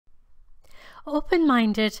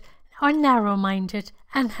open-minded or narrow-minded,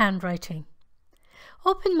 and handwriting.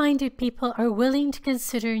 Open-minded people are willing to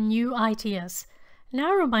consider new ideas.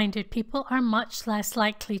 Narrow-minded people are much less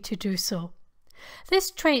likely to do so. This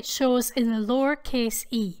trait shows in the lowercase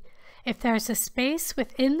e. If there is a space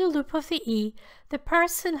within the loop of the e, the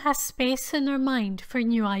person has space in their mind for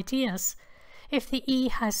new ideas. If the e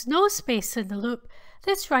has no space in the loop,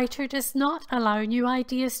 this writer does not allow new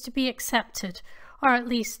ideas to be accepted, or at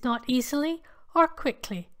least not easily or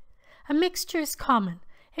quickly. A mixture is common.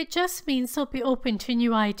 It just means they'll be open to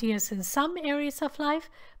new ideas in some areas of life,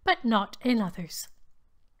 but not in others.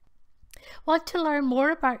 Want to learn more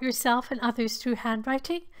about yourself and others through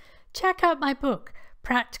handwriting? Check out my book,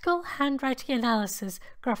 Practical Handwriting Analysis,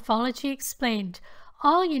 Graphology Explained.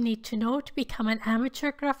 All you need to know to become an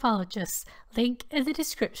amateur graphologist. Link in the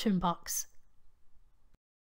description box.